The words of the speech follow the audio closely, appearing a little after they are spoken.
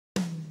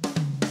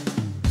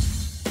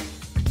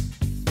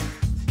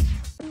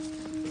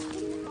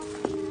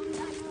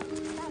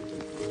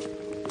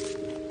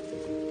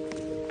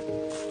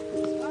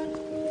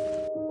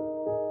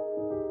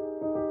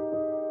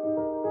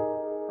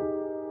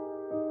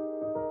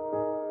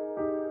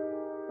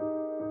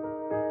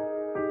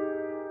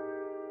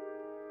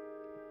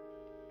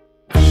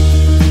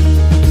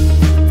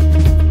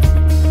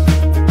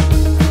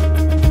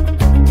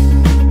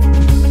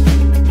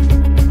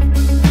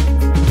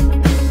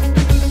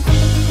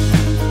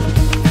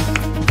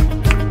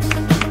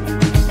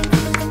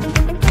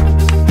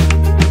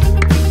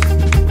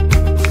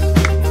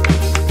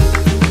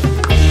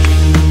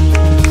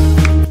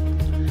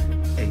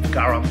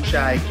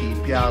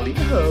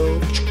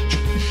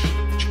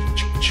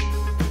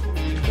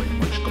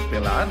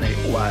लगाने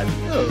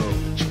वाली हो,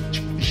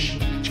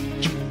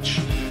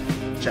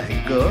 चाहे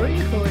गोरी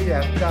हो या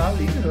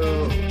काली हो,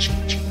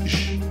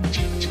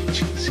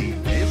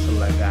 सीने से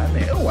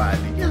लगाने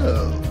वाली हो,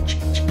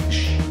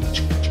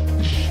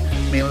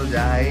 मिल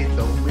जाए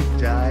तो मिल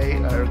जाए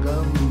और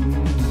गम,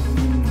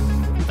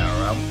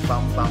 taram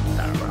pam pam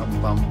taram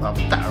pam pam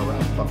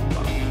taram pam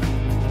pam,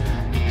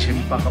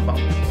 chimpaka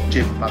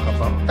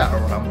pam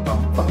taram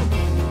pam pam.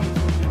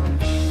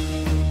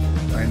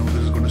 I know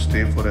this is going to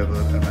stay forever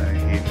and I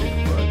hate it,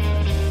 but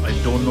I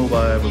don't know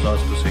why I was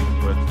asked to sing,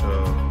 but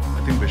I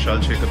think Vishal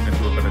Shekhar can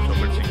do a better job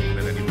at singing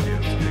than anybody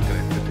else. They can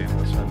entertain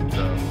us, and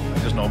I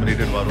just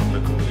nominated Varun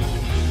because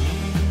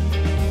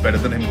better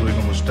than him growing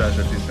a moustache,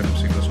 at least let him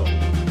sing a song.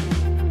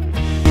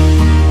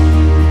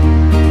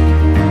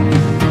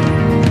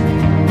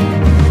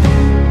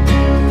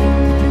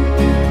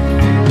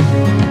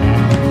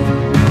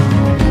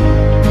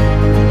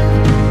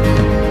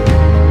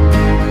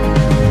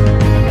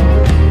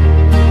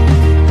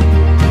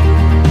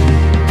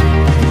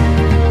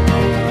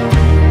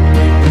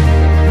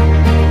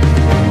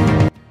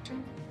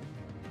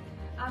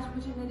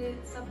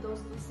 सब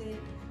दोस्तों से,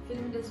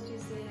 film industry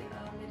से,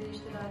 मेरे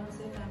रिश्तेदारों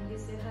से, family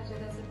से, हर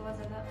जगह से बहुत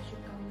ज़्यादा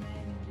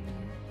शुभकामनाएं मिल रही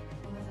हैं,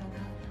 बहुत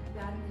ज़्यादा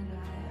प्यार मिल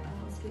रहा है।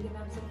 उसके लिए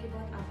मैं आप सबके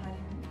बहुत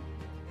आभारी हूँ।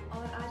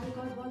 और आज एक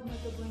और बहुत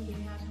महत्वपूर्ण दिन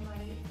है। आज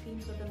हमारे 3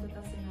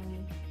 स्वतंत्रता सेनानी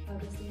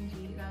भगत सिंह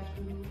जी,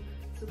 राजगुरु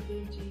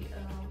सुखदेव जी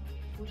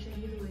वो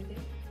शहीद हुए थे।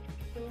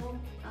 तो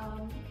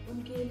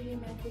उनके लिए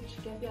मैं कुछ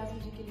कैफी आजमी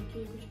जी की लिखी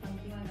हुई कुछ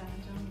पंक्तियाँ गाना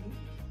चाहूँगी।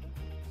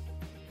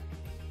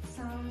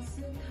 सांस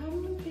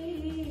थमते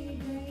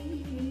गई,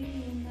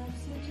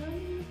 नफ्स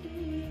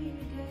जमते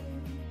गए,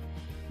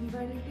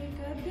 बढ़ते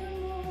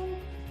कदमों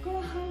को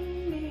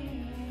हमने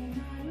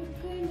ना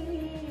रुकने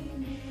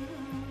दिया,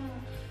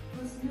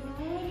 हुस्न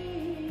और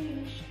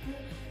इश्क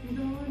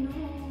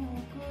दोनों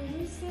को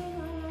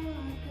रुसवा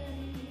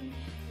करे,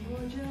 वो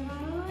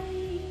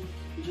जवानी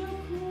जो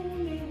खून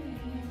में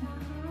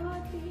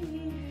नहाती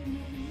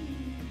नहीं,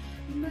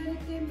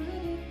 मरते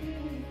मरते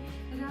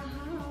रहा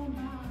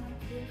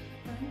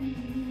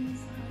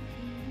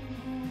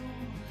साथियों,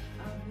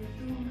 अब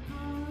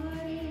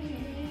तुम्हारे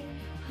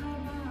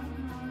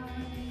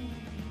हवाले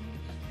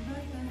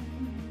वतन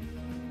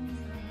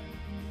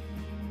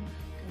साथियों,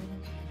 कर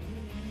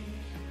चले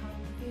हम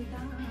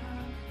फिदा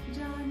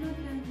जानो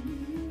तन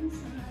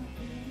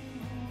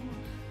साथियों,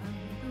 अब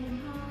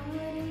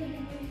तुम्हारे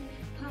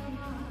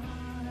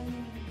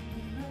हवाले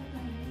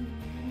वतन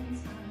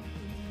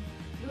साथियों।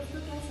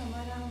 दोस्तों, क्या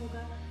समा रहा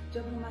होगा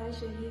जब हमारे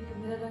शहीद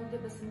मेरा रंग दे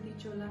बसंती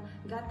चोला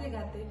गाते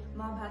गाते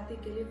माँ भारती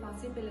के लिए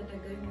फांसी पे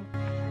लटक गए हों।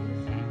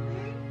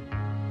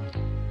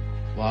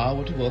 Wow,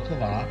 what a work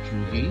of art,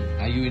 Ruhi.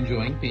 Are you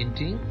enjoying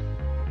painting?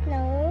 No.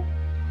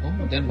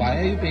 Oh, then why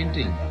are you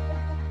painting?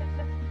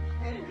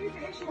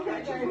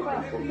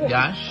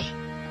 Yash,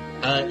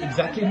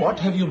 exactly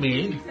what have you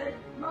made?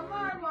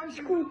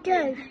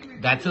 Scooter.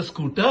 That's a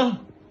scooter?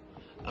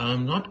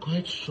 I'm not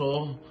quite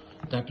sure.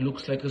 That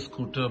looks like a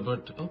scooter,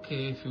 but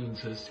okay, if you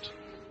insist.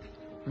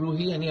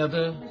 Ruhi, any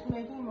other?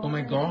 Oh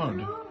my God.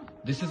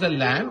 This is a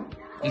lamp?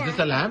 Is this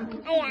a lamp?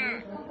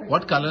 Yeah.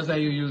 What colors are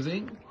you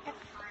using?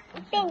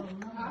 Pink.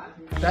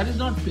 That is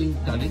not pink,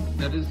 darling.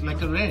 That is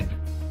like a red.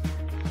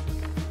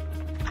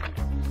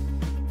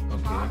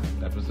 Okay,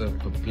 that was a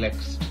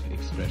perplexed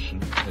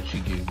expression that she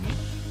gave me.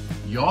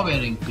 You're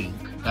wearing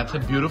pink. That's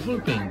a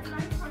beautiful pink.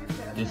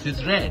 This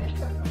is red.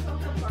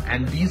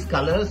 And these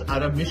colors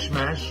are a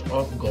mishmash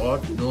of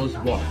God knows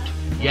what.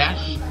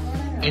 Yash,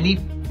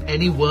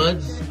 any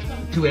words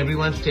to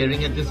everyone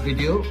staring at this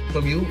video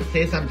from you?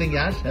 Say something,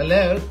 Yash.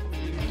 Hello.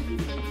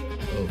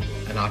 Oh,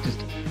 an artist.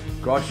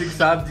 Kaushik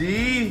साहब जी।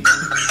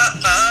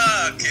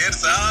 खेर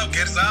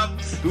साहब,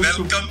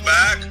 welcome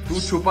back. तू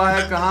छुपा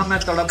है कहाँ, मैं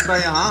तड़पता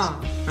यहाँ।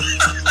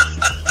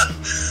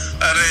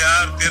 अरे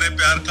यार, तेरे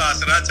प्यार का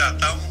आसरा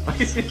चाहता हूँ,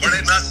 बड़े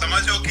ना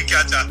समझो कि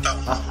क्या चाहता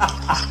हूँ।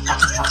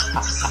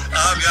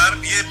 अब यार,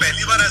 ये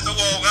पहली बार ऐसा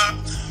हुआ होगा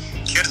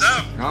खेर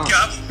साहब कि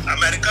आप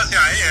अमेरिका से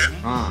आए हैं,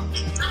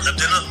 जब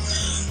जना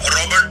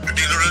रॉबर्ट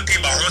डिनरो की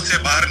बाहों से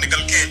बाहर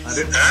निकल के।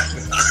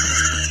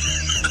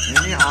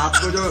 नहीं,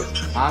 आपको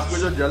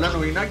जो जलन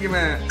हुई ना कि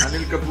मैं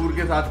अनिल कपूर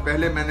के साथ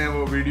पहले मैंने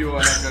वो वीडियो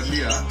वाला कर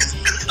लिया,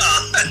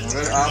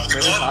 मगर आप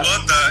मेरे साथ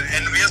बहुत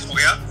एनवियस हो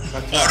गया।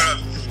 अच्छा। और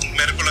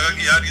मेरे को लगा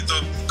कि यार ये तो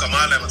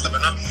कमाल है, मतलब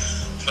है ना,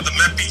 मतलब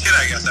मैं पीछे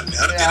रह गया सर।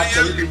 यार आप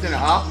कभी पीछे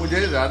नहीं, आप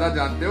मुझे ज्यादा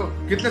जानते हो।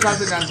 कितने साल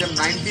से जानते हैं?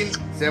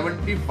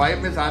 1975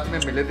 में साथ में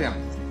मिले थे हम।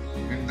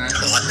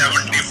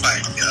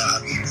 75 यार।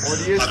 और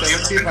ये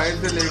 75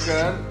 से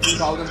लेकर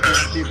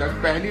 2020 तक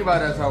पहली बार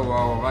ऐसा हुआ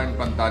होगा इन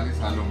 45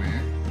 सालों में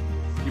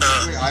कि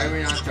आए हुए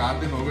यहाँ 4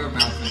 दिन हो गए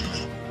मैं आपसे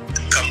नहीं।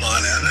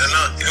 कमाल है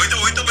ना। वही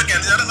तो मैं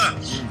कहने जा रहा था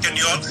कि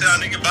न्यूयॉर्क से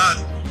आने के बाद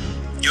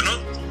यू नो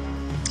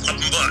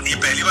ये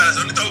पहली बार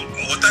ऐसा नहीं तो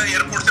होता है।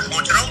 एयरपोर्ट से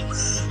पहुंच रहा हूँ,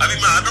 अभी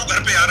मैं आ रहा हूँ घर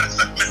पे यार।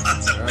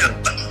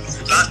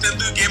 लास्ट टाइम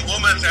तो game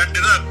home and had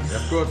dinner,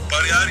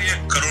 पर यार ये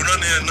कोरोना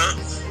ने है ना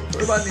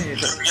कोई बात नहीं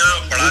दुनिया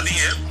बढ़ा दी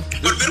है।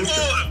 और मेरे को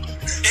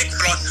एक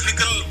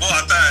फिलोसफिकल वो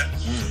आता है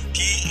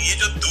कि ये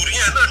जो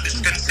दूरियां है ना,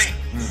 डिस्टेंसिंग,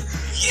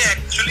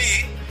 एक्चुअली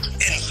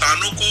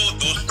इंसानों को,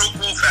 दोस्तों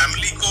को,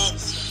 फैमिली को,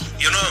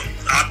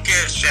 आपके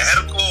शहर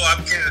को,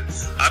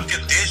 आपके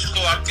देश को,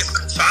 आपके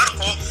संसार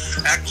को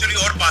एक्चुअली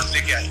और पास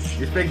लेके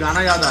आएगी। इस पे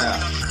गाना याद आया,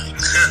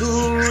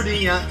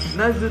 दूरियां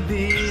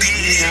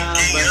नजदीकियां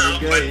बन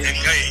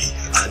गई,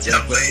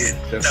 अजब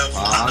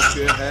इत्तेफाक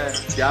है।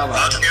 क्या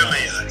बात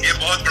है, ये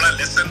बहुत बड़ा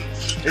लेसन।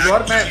 एक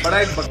और मैं बड़ा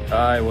एक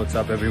Hi, what's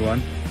up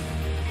everyone?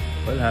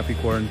 Well, happy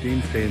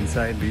quarantine, stay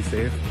inside, be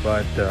safe,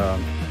 but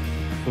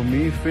for me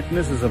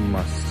fitness is a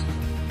must.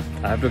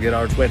 I have to get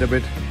out, sweat a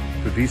bit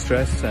to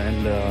de-stress,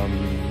 and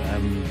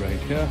I'm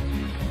right here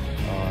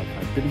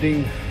at building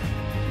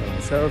by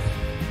myself,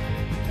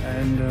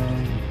 and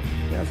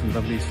yeah, some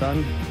lovely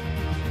sun,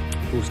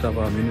 boost up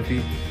our immunity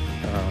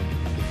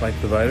to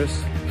fight the virus.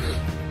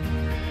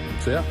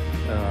 So yeah,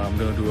 I'm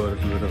gonna do a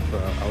little bit of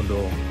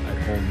outdoor at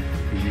home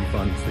really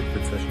fun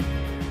sit-fit session.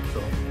 So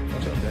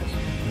watch out guys.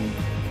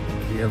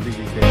 Be healthy,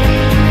 be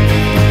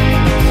safe.